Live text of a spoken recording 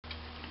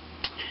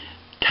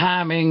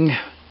timing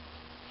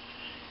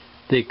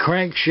the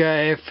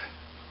crankshaft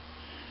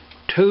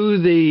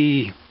to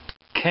the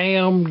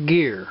cam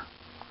gear.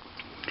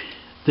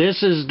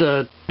 This is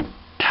the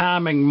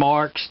timing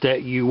marks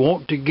that you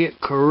want to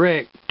get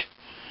correct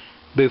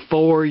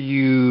before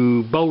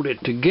you bolt it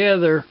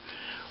together.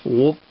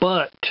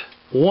 But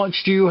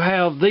once you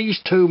have these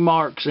two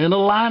marks in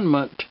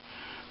alignment,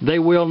 they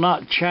will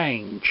not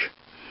change.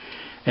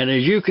 And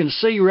as you can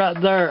see right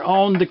there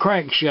on the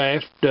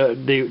crankshaft,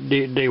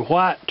 the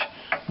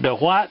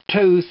white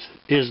tooth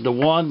is the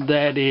one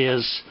that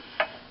is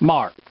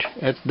marked.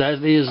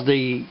 That is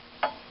the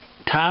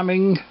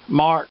timing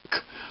mark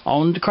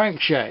on the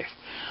crankshaft.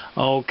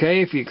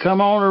 Okay, if you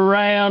come on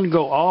around,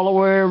 go all the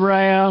way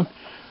around,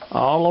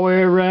 all the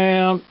way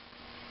around,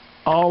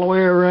 all the way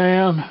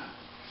around.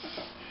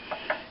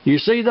 You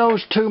see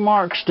those two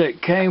marks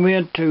that came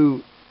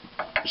into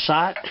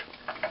sight?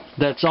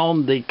 That's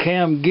on the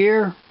cam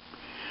gear.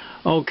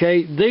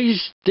 Okay,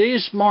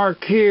 this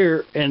mark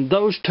here and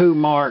those two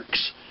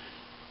marks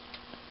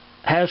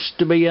has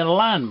to be in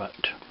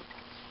alignment.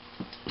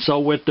 So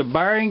with the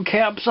bearing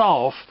caps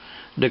off,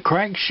 the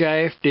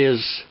crankshaft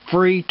is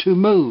free to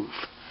move.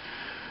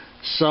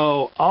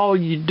 So all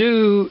you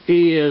do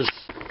is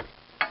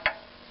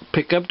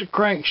pick up the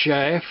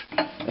crankshaft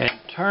and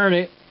turn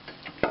it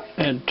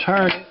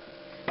until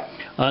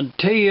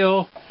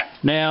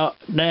now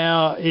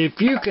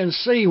if you can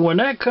see, when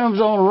that comes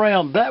on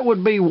around, that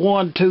would be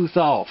one tooth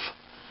off.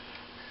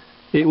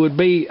 It would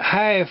be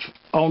half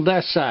on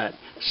that side.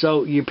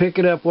 So you pick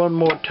it up one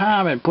more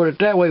time and put it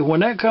that way. When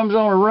that comes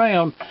on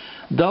around,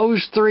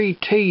 those three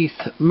teeth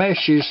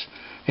meshes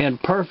in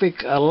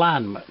perfect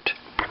alignment.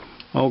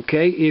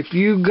 Okay, if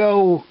you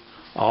go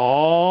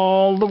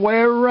all the way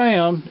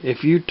around,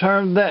 if you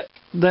turn that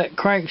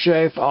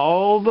crankshaft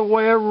all the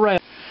way around,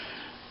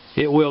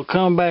 it will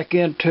come back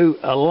into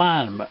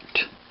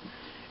alignment.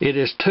 It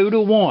is 2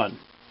 to 1.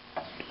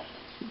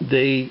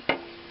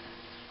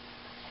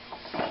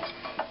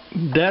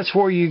 That's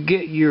where you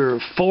get your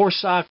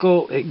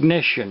 4-cycle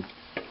ignition.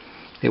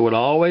 It would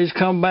always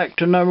come back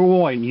to number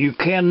 1. You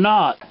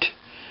cannot.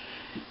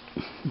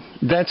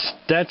 That's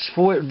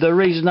the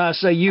reason I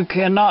say you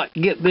cannot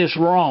get this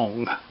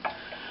wrong.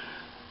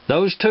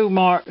 Those two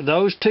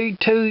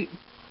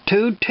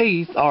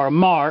teeth are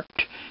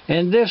marked,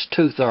 and this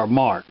tooth are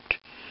marked.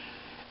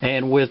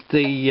 And with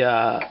the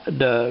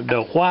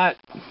white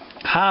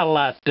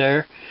highlight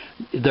there,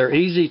 they're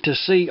easy to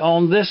see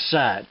on this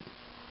side.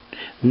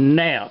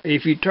 Now,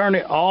 if you turn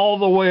it all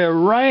the way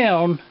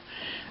around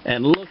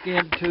and look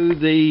into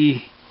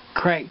the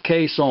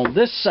crankcase on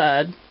this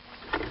side,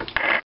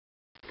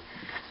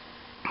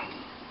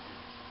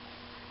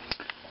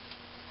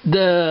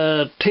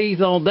 the teeth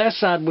on that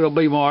side will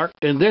be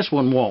marked and this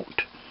one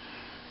won't.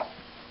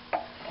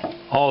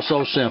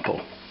 Also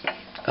simple.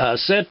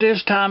 Set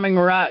this timing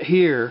right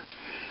here,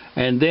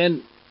 and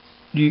then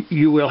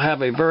you will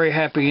have a very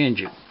happy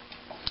engine.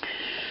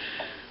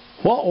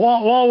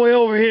 While we're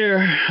over here,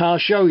 I'll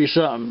show you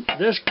something.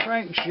 This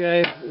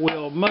crankshaft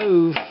will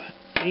move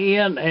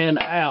in and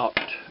out.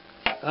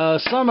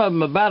 Some of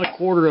them about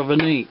 1/4 of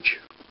an inch.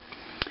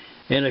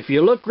 And if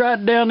you look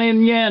right down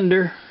in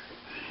yonder,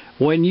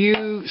 when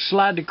you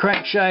slide the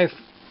crankshaft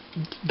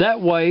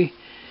that way,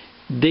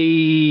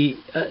 the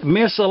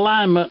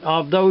misalignment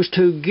of those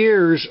two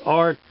gears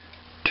are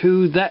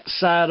to that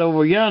side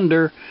over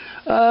yonder,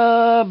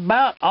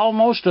 about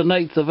almost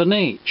 1/8 of an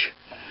inch.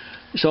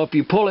 So if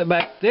you pull it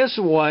back this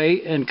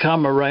way and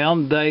come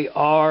around, they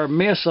are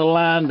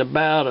misaligned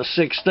about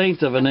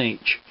 1/16 of an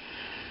inch.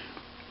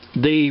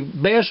 The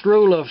best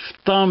rule of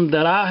thumb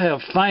that I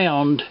have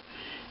found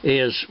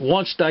is,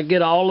 once I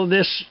get all of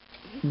this,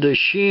 the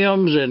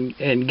shims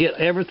and get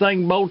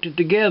everything bolted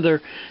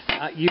together,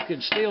 you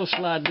can still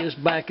slide this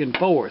back and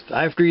forth.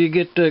 After you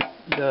get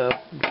the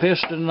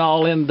piston and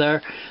all in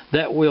there,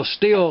 that will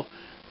still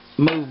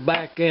move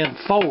back and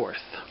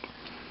forth.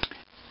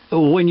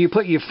 When you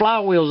put your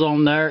flywheels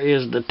on there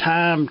is the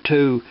time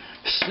to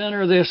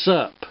center this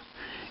up.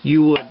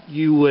 You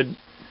would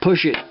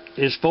push it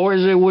as far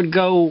as it would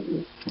go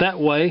that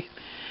way,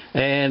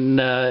 and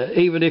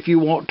even if you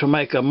want to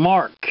make a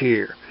mark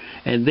here,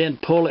 and then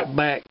pull it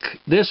back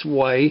this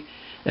way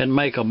and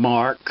make a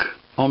mark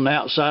on the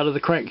outside of the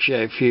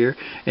crankshaft here,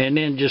 and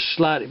then just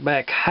slide it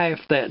back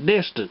half that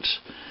distance,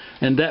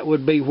 and that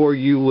would be where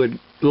you would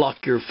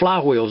lock your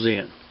flywheels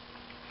in,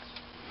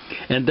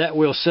 and that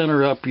will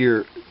center up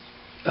your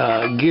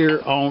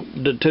gear on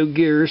the two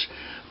gears,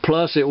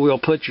 plus it will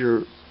put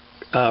your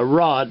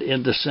rod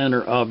in the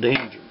center of the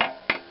engine.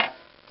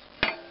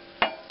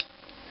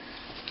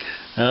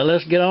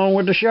 Let's get on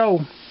with the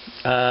show.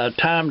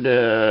 Time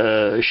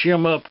to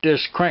shim up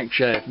this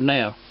crankshaft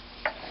now.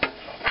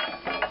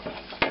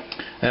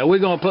 We're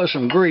going to put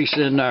some grease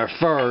in there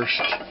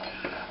first,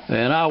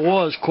 and I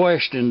was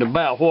questioned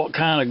about what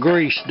kind of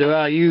grease do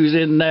I use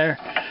in there,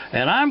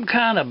 and I'm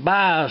kind of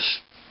biased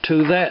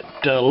to that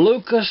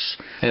Lucas,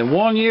 and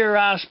one year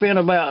I spent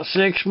about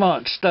 6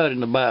 months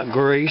studying about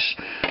grease,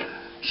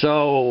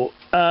 So,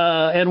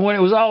 and when it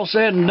was all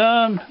said and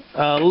done,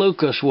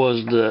 Lucas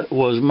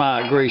was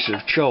my grease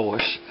of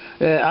choice.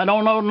 I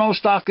don't know no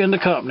stock in the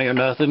company or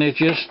nothing. It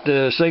just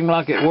seemed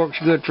like it works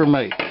good for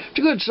me. It's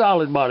a good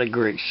solid body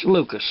grease,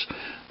 Lucas.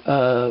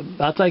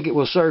 I think it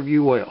will serve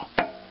you well.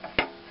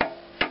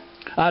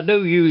 I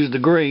do use the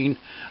green.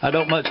 I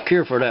don't much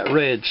care for that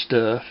red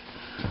stuff.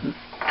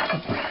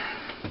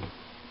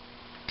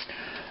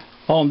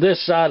 On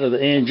this side of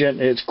the engine,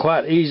 it's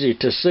quite easy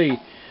to see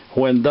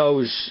when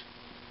those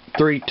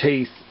 3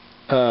 teeth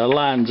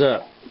lines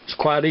up. It's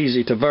quite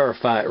easy to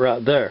verify it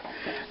right there.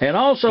 And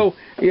also,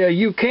 yeah,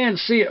 you can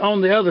see it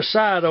on the other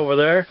side over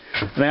there.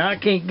 Now I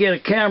can't get a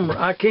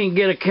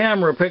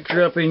camera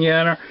picture up in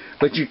yonder,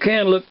 but you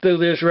can look through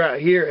this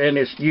right here, and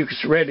it's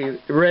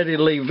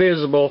readily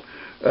visible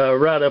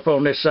right up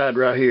on this side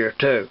right here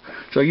too.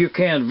 So you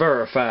can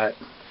verify it.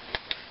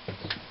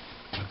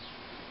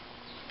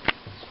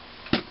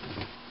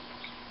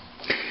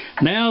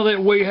 Now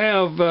that we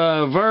have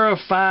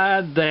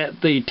verified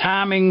that the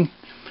timing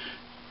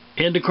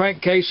in the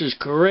crankcase is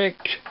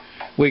correct,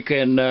 we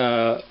can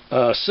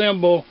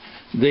assemble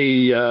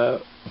the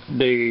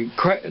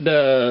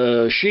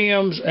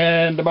shims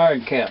and the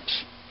bearing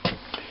caps.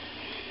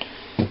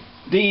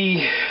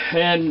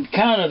 And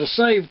kind of to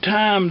save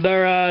time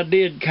there, I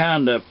did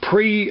kind of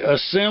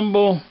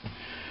pre-assemble.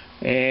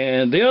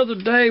 And the other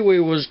day we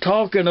was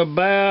talking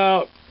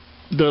about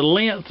the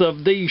length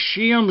of these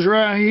shims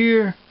right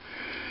here.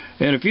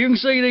 And if you can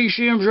see these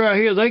shims right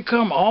here, they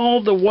come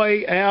all the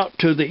way out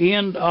to the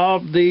end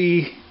of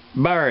the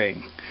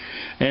bearing.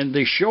 And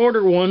the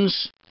shorter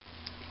ones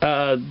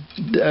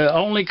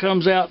only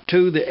comes out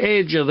to the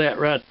edge of that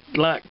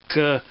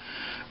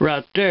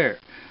right there.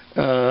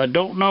 I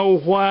don't know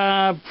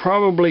why,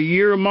 probably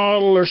year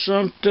model or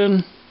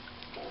something.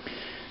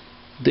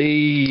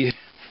 The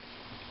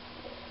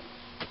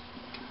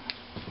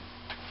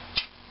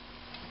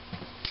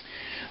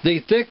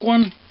thick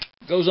one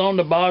goes on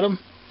the bottom.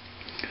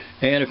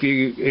 And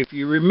if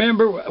you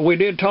remember, we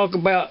did talk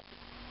about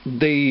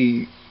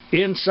the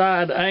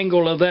inside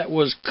angle of that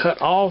was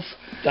cut off.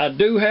 I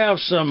do have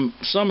some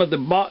of the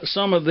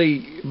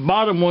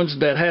bottom ones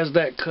that has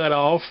that cut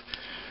off,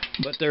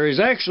 but there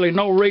is actually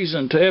no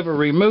reason to ever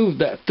remove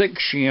that thick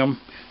shim.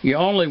 You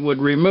only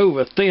would remove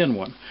a thin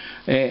one,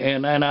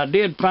 and I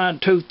did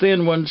find 2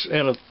 thin ones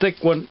and a thick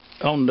one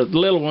on the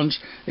little ones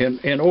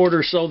in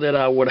order so that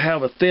I would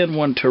have a thin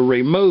one to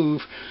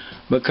remove,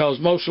 because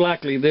most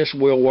likely this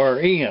will wear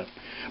in.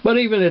 But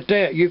even at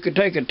that, you could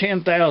take a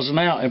 10,000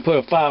 out and put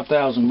a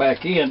 5,000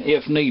 back in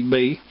if need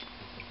be.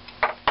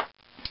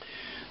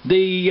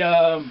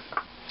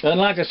 And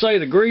like I say,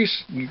 the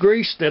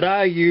grease that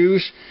I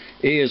use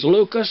is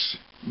Lucas,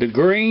 the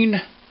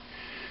green,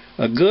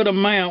 a good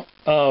amount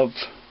of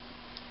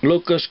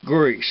Lucas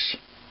grease.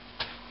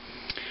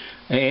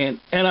 And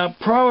I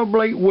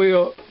probably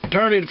will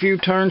turn it a few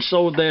turns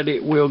so that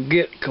it will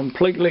get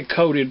completely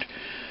coated.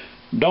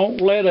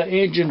 Don't let an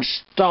engine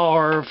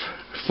starve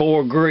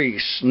for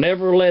grease.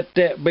 Never let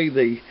that be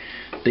the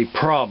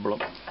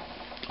problem.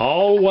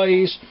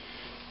 Always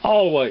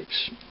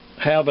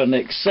have an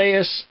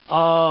excess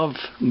of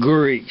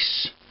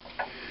grease.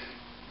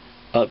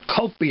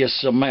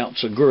 Copious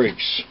amounts of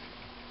grease.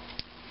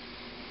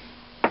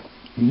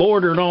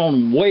 Bordered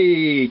on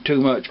way too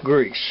much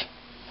grease.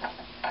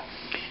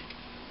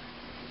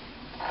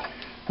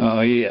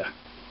 Oh yeah.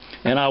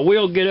 And I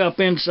will get up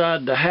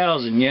inside the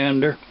housing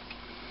yonder.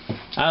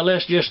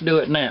 Let's just do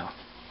it now.